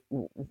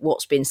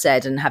what's been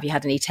said, and have you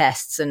had any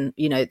tests, and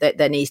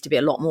there needs to be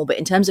a lot more. But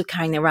in terms of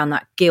carrying around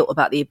that guilt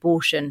about the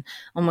abortion,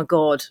 oh my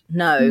God,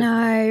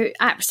 no,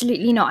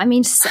 absolutely not. I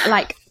mean,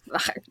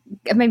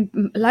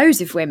 loads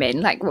of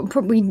women, like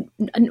probably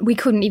we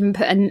couldn't even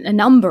put a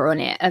number on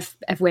it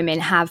of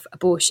women have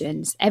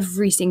abortions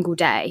every single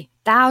day,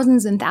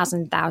 thousands and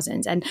thousands and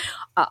thousands, and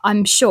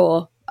I'm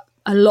sure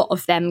a lot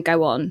of them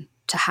go on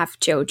to have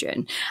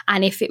children,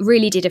 and if it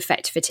really did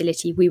affect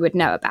fertility, we would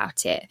know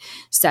about it.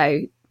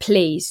 So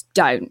please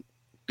don't,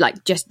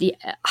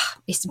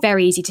 it's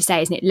very easy to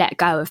say, isn't it? Let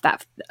go of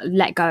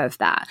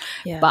that.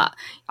 Yeah. But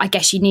I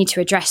guess you need to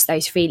address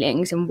those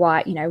feelings and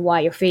why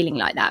you're feeling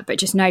like that. But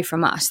just know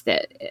from us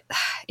that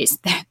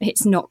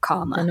it's not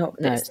karma.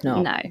 It's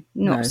not. No,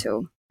 not at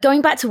all.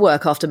 Going back to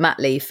work after mat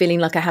leave, feeling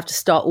like I have to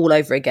start all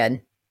over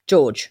again.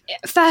 George?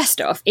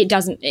 First off, it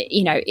doesn't,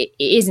 it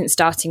isn't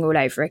starting all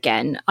over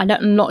again.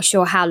 I'm not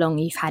sure how long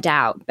you've had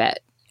out,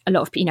 but a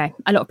lot of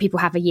people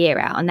have a year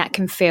out, and that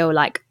can feel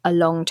like a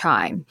long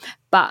time.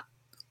 But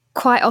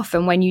quite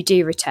often when you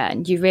do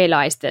return, you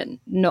realise that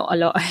not a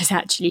lot has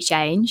actually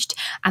changed,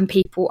 and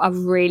people are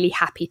really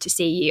happy to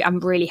see you. I'm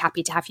really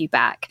happy to have you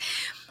back.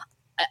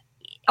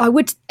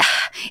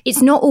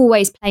 It's not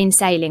always plain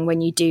sailing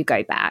when you do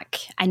go back,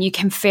 and you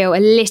can feel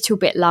a little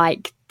bit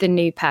like the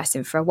new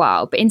person for a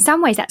while, but in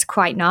some ways that's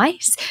quite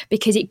nice,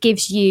 because it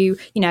gives you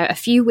a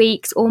few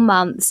weeks or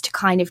months to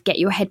kind of get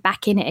your head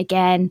back in it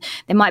again.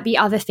 There might be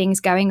other things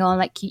going on,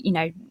 like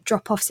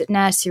drop-offs at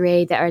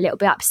nursery that are a little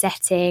bit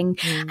upsetting,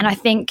 and I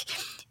think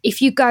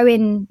if you go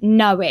in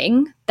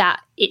knowing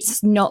that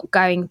it's not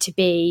going to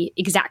be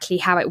exactly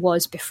how it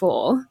was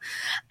before,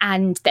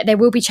 and that there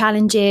will be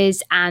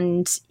challenges,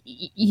 and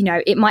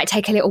it might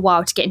take a little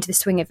while to get into the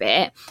swing of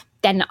it,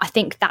 then I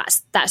think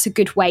that's a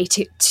good way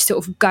to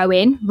sort of go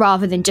in,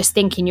 rather than just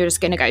thinking you're just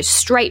going to go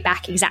straight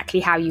back exactly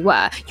how you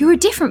were. You're a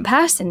different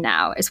person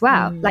now as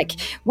well. Like,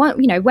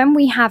 when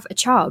we have a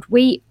child,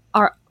 we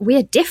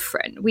we're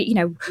different.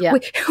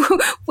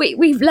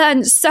 We've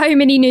learned so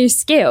many new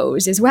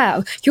skills as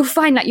well. You'll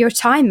find that your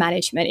time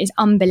management is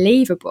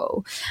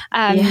unbelievable.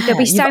 There'll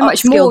be so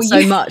much more.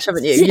 So much,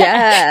 haven't you?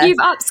 Yeah. You've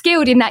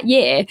upskilled in that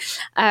year.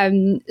 I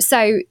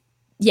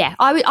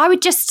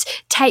would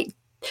just take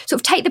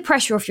the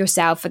pressure off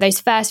yourself for those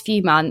first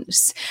few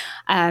months.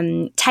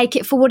 Take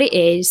it for what it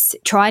is.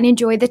 Try and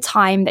enjoy the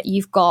time that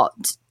you've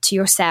got to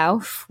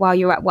yourself while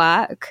you're at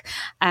work.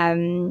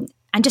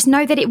 And just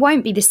know that it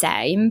won't be the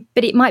same,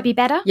 but it might be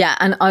better. Yeah,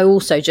 and I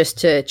also, just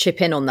to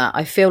chip in on that,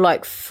 I feel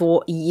like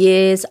for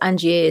years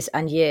and years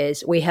and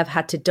years, we have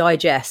had to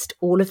digest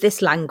all of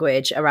this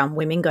language around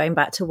women going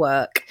back to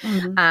work.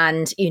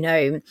 And,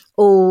 we've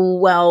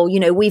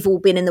all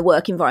been in the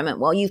work environment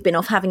while you've been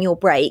off having your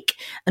break,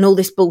 and all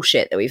this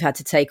bullshit that we've had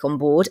to take on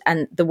board.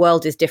 And the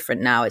world is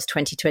different now. It's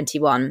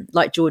 2021.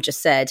 Like Georgia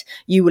said,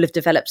 you will have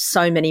developed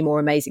so many more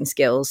amazing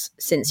skills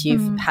since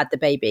you've had the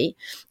baby.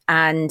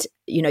 And,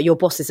 your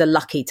bosses are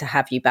lucky to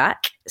have you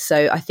back.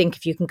 So I think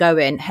if you can go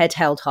in, head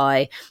held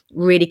high,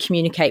 really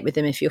communicate with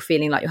them if you're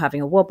feeling like you're having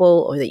a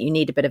wobble or that you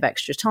need a bit of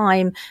extra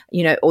time,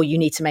 or you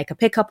need to make a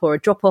pickup or a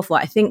drop off.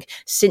 I think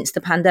since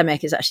the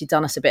pandemic has actually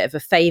done us a bit of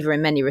a favour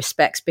in many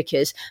respects,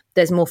 because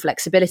there's more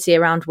flexibility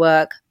around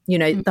work.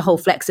 The whole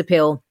Flex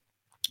Appeal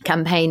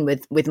campaign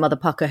with Mother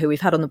Pucker, who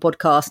we've had on the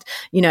podcast,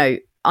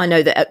 I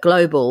know that at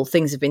Global,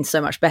 things have been so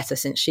much better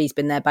since she's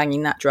been there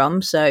banging that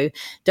drum. So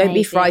don't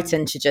be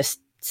frightened to just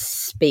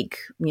speak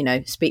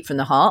from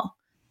the heart.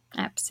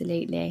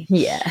 Absolutely.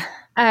 Yeah.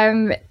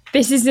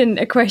 This isn't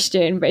a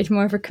question, but it's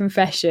more of a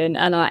confession,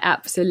 and I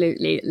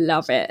absolutely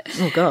love it.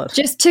 Oh God.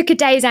 Just took a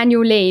day's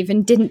annual leave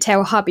and didn't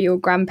tell hubby or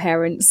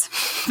grandparents.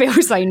 Feel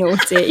so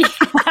naughty.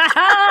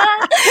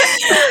 I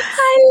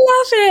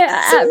love it.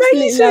 It's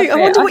amazing. I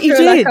wonder what you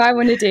did. I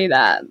want to do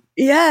that.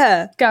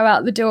 Yeah. Go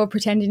out the door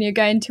pretending you're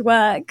going to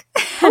work.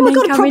 Oh my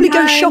God, I'd probably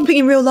go shopping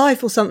in real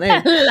life or something.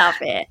 I love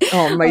it.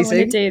 Oh, amazing.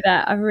 I want to do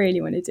that. I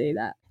really want to do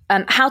that.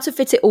 How to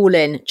fit it all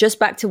in, just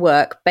back to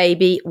work,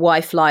 baby,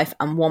 wife life,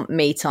 and want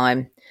me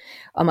time.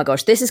 Oh my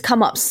gosh, this has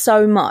come up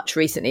so much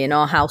recently in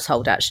our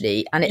household,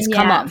 actually. And it's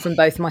come up from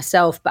both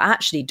myself, but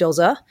actually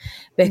Dozer,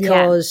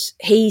 because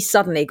he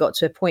suddenly got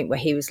to a point where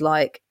he was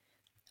like,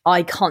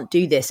 I can't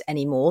do this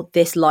anymore.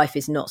 This life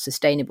is not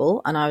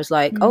sustainable. And I was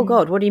like, oh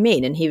God, what do you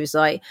mean? And he was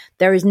like,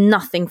 there is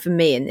nothing for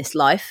me in this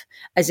life.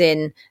 As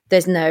in,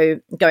 there's no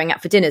going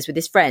out for dinners with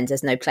his friends.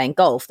 There's no playing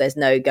golf. There's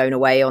no going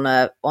away on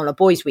a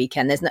boys'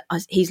 weekend.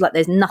 He's like,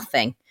 there's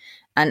nothing.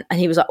 And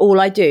he was like,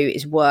 all I do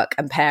is work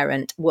and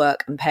parent,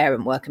 work and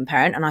parent, work and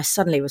parent. And I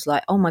suddenly was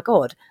like, oh my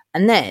God.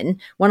 And then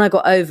when I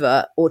got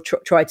over or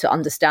tried to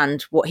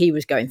understand what he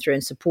was going through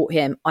and support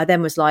him, I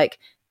then was like,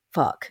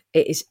 fuck,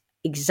 it is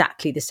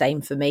exactly the same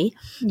for me.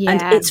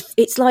 And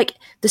it's like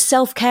the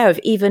self-care of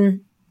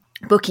even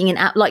booking an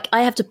app. Like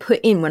I have to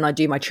put in when I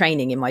do my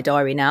training in my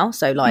diary now,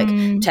 so like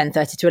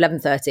 10:30 to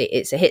 11:30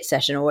 it's a HIIT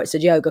session or it's a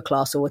yoga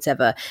class or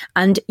whatever,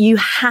 and you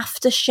have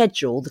to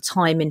schedule the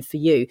time in for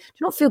you.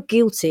 Do not feel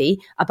guilty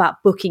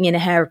about booking in a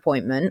hair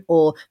appointment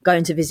or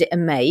going to visit a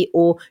mate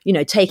or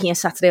taking a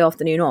Saturday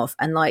afternoon off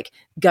and like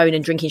going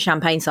and drinking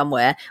champagne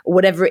somewhere or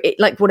whatever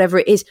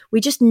it is.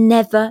 We just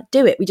never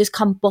do it. We just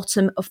come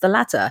bottom of the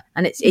ladder,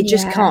 and it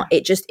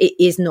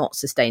is not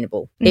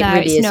sustainable. It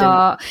really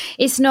isn't.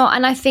 It's not.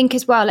 And I think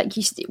as well, like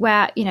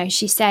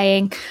she's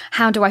saying,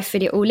 how do I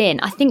fit it all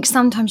in? I think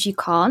sometimes you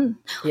can't.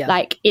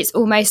 Like it's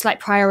almost like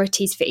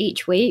priorities for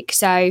each week.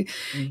 So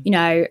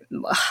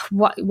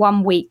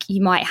one week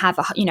you might have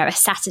a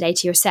Saturday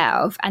to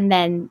yourself, and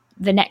then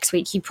the next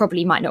week you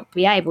probably might not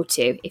be able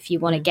to if you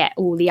want to get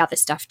all the other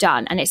stuff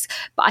done.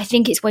 But I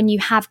think it's when you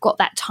have got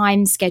that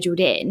time scheduled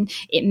in,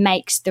 it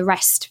makes the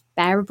rest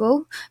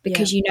bearable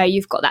because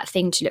you've got that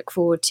thing to look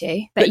forward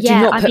to. But do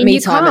not put me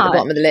time at the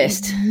bottom of the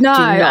list. No,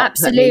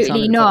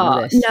 absolutely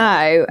not.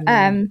 No.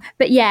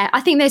 But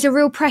I think there's a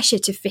real pressure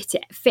to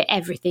fit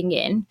everything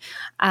in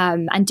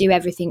and do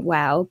everything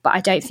well. But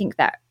I don't think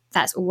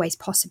that's always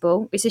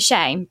possible. It's a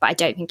shame, but I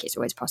don't think it's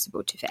always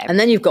possible to fit everything. And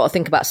then you've got to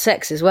think about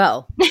sex as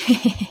well.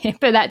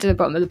 Put that to the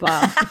bottom of the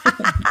bar.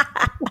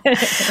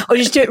 Or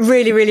just do it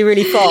really, really,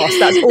 really fast.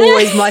 That's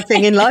always my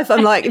thing in life.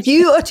 I'm like, if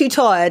you are too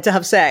tired to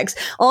have sex,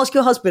 ask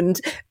your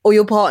husband or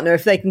your partner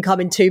if they can come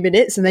in 2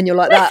 minutes, and then you're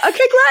like that.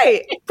 Okay,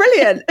 great.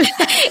 Brilliant.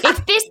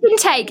 If this can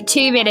take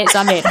 2 minutes,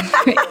 I'm in.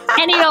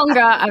 Any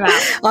longer, I'm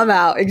out. I'm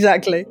out,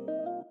 exactly.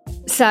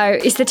 So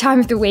it's the time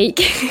of the week.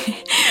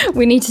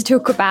 We need to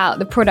talk about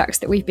the products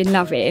that we've been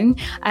loving.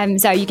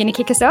 So are you going to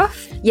kick us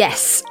off?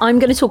 Yes, I'm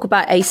going to talk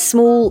about a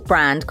small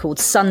brand called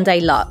Sunday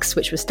Luxe,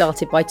 which was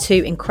started by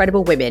two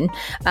incredible women.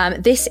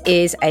 This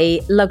is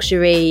a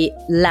luxury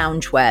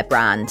loungewear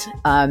brand.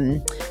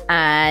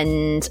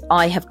 And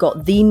I have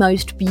got the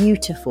most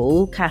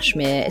beautiful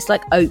cashmere. It's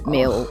like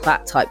oatmeal,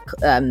 that type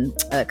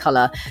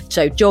colour.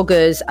 So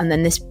joggers, and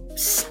then this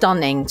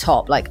stunning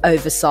top, like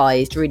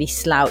oversized, really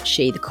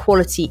slouchy. The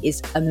quality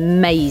is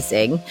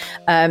amazing.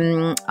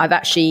 I've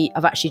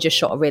actually just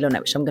shot a reel on it,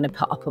 which I'm going to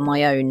put up on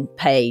my own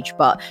page,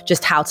 but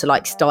just how to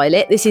like style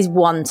it. This is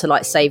one to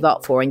like save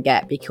up for and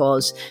get,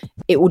 because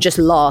it will just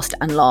last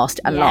and last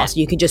and last.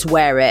 You can just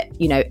wear it,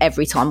 you know,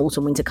 every time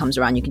autumn, winter comes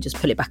around, you can just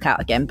pull it back out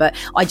again. But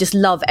I just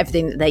love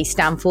everything that they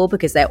stand for,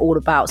 because they're all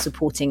about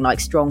supporting like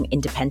strong,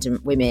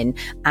 independent women,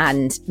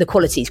 and the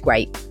quality's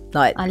great.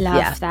 Like, I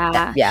love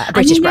that. Yeah, a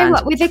British and you know brand.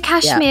 what? With a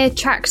cashmere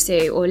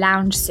tracksuit or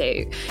lounge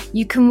suit,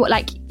 you can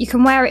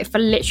wear it for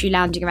literally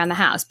lounging around the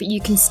house, but you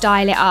can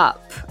style it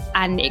up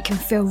and it can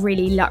feel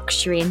really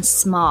luxury and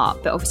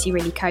smart, but obviously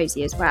really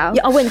cozy as well.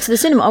 Yeah, I went to the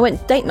cinema. I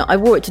went date night. I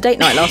wore it to date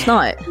night last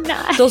night.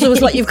 Nice. Dozza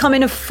was like, "You've come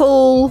in a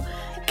full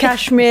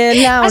cashmere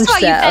lounge That's why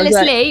set." you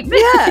fell asleep.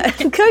 Like,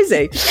 yeah,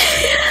 cozy.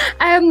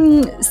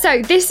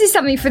 So this is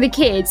something for the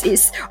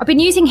kids. I've been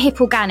using Hip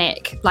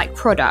Organic like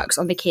products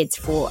on the kids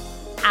for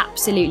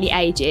absolutely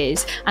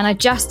ages, and I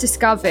just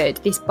discovered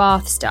this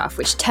bath stuff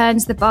which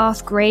turns the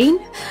bath green,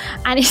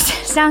 and it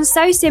sounds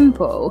so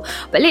simple,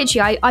 but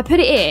literally I put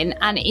it in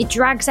and it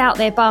drags out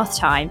their bath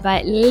time by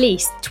at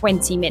least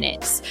 20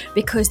 minutes,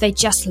 because they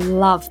just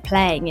love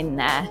playing in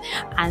there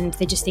and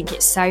they just think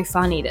it's so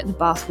funny that the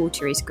bath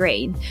water is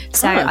green.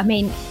 So I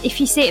mean,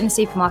 if you see it in the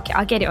supermarket,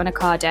 I get it on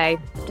Ocado,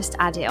 just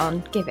add it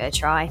on, give it a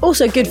try.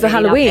 Also good for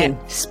Halloween.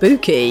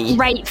 Spooky.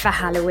 Great for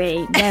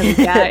Halloween. There we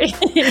go.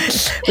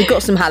 We've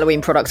got some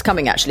Halloween products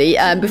coming, actually.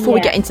 Before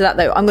we get into that,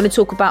 though, I'm going to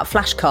talk about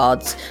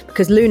flashcards,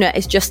 because Luna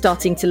is just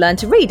starting to learn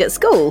to read at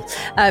school.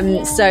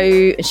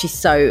 So she's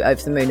so over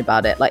the moon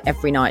about it. Like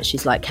every night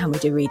she's like, can we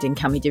do reading?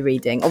 Can we do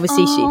reading?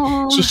 Obviously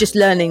she's just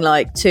learning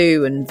like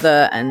to and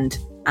the and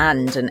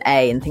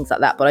A and things like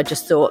that, but I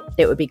just thought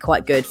it would be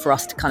quite good for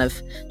us to kind of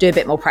do a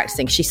bit more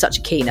practicing. She's such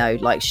a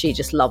keynote, like she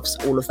just loves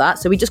all of that.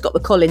 So we just got the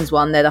Collins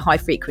one, they're the high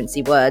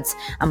frequency words,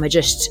 and we're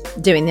just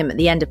doing them at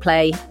the end of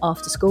play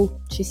after school.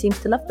 She seems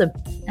to love them.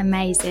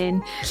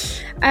 Amazing.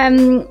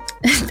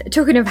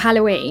 Talking of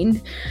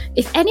Halloween,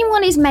 if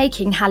anyone is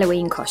making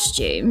Halloween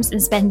costumes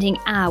and spending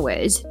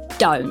hours,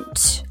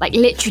 don't. Like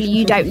literally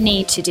you don't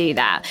need to do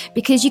that,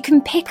 because you can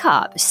pick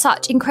up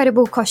such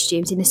incredible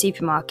costumes in the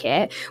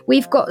supermarket.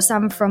 We've got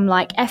some from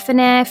like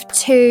F&F,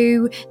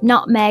 2,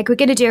 Nutmeg. We're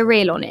going to do a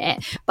reel on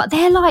it, but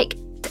they're like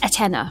a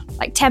tenner,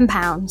 like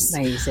 £10.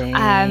 Amazing.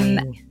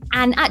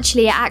 And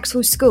actually at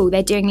Axel's school,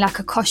 they're doing like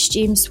a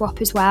costume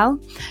swap as well.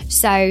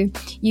 So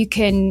you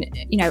can,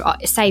 you know,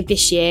 say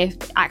this year,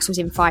 Axel's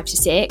in 5 to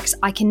 6,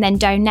 I can then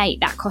donate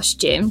that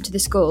costume to the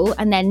school.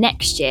 And then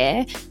next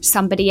year,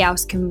 somebody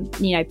else can,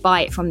 you know,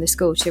 buy it from the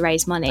school to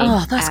raise money.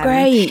 Oh, that's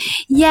great.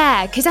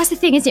 Yeah, because that's the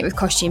thing, isn't it, with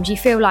costumes? You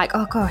feel like,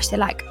 oh gosh, they're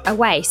like a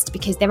waste,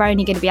 because they're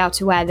only going to be able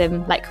to wear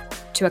them like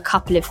to a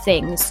couple of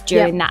things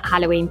during that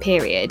Halloween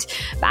period.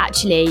 But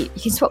actually, you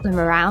can swap them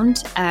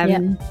around.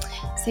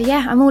 So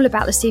yeah, I'm all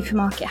about the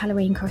supermarket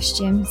Halloween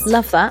costumes.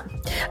 Love that.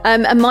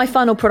 And my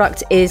final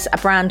product is a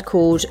brand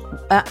called,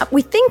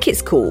 we think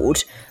it's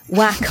called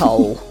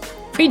Wacoal.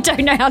 We don't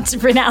know how to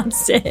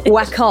pronounce it.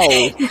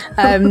 Wacoal.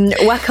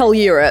 Wacoal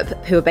Europe,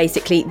 who are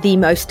basically the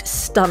most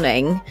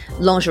stunning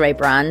lingerie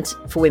brand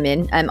for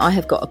women. I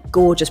have got a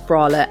gorgeous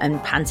bralette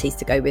and panties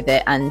to go with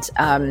it, and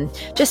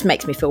just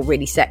makes me feel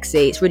really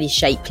sexy. It's really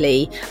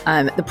shapely.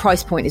 The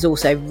price point is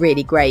also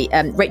really great.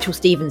 Rachel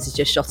Stevens has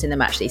just shot in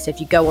them, actually. So if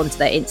you go onto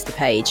their Insta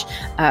page,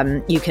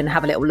 you can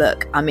have a little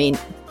look. I mean,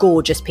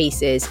 gorgeous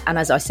pieces. And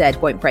as I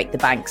said, won't break the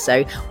bank.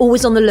 So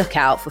always on the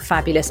lookout for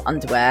fabulous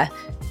underwear.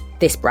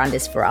 This brand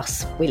is for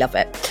us. We love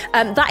it.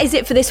 That is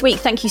it for this week.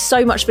 Thank you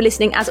so much for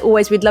listening. As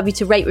always, we'd love you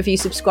to rate, review,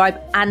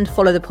 subscribe, and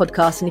follow the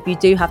podcast. And if you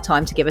do have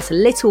time to give us a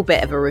little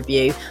bit of a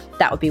review,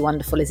 that would be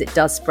wonderful, as it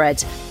does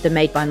spread the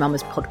Made by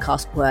Mamas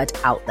podcast word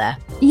out there.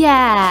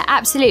 Yeah,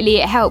 absolutely.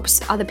 It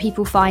helps other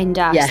people find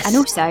us. Yes. And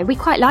also, we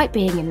quite like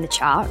being in the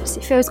charts.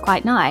 It feels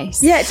quite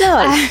nice. Yeah, it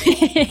does.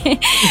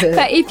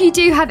 But if you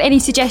do have any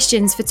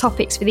suggestions for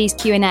topics for these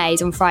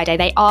Q&As on Friday,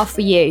 they are for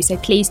you. So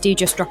please do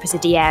just drop us a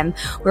DM.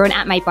 We're on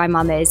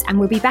 @MadeByMamas, and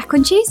we'll be back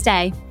on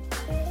Tuesday.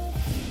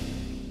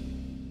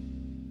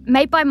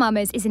 Made by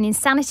Mamas is an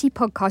Insanity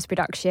podcast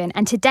production,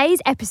 and today's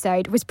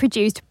episode was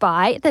produced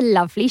by the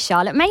lovely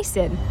Charlotte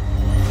Mason.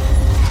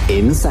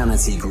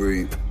 Insanity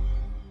Group.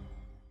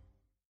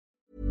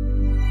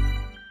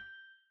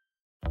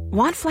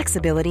 Want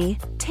flexibility?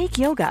 Take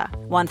yoga.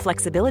 Want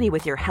flexibility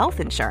with your health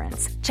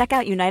insurance? Check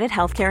out United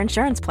Healthcare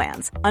Insurance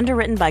Plans.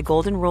 Underwritten by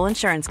Golden Rule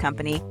Insurance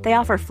Company, they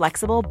offer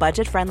flexible,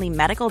 budget-friendly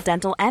medical,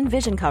 dental, and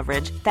vision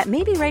coverage that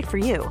may be right for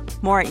you.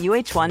 More at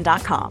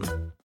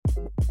UH1.com.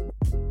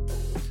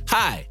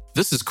 Hi,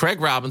 this is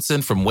Craig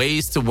Robinson from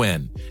Ways to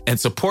Win, and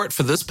support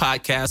for this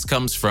podcast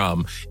comes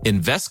from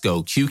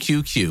Invesco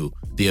QQQ,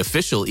 the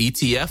official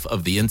ETF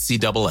of the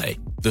NCAA.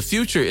 The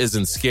future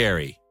isn't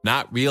scary.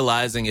 Not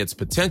realizing its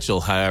potential,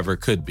 however,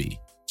 could be.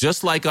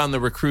 Just like on the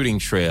recruiting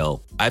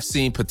trail, I've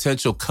seen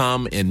potential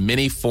come in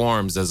many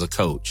forms as a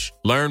coach.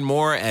 Learn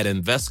more at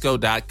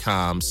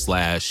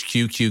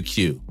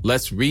Invesco.com/QQQ.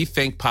 Let's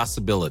rethink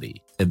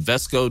possibility.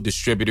 Invesco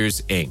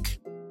Distributors, Inc.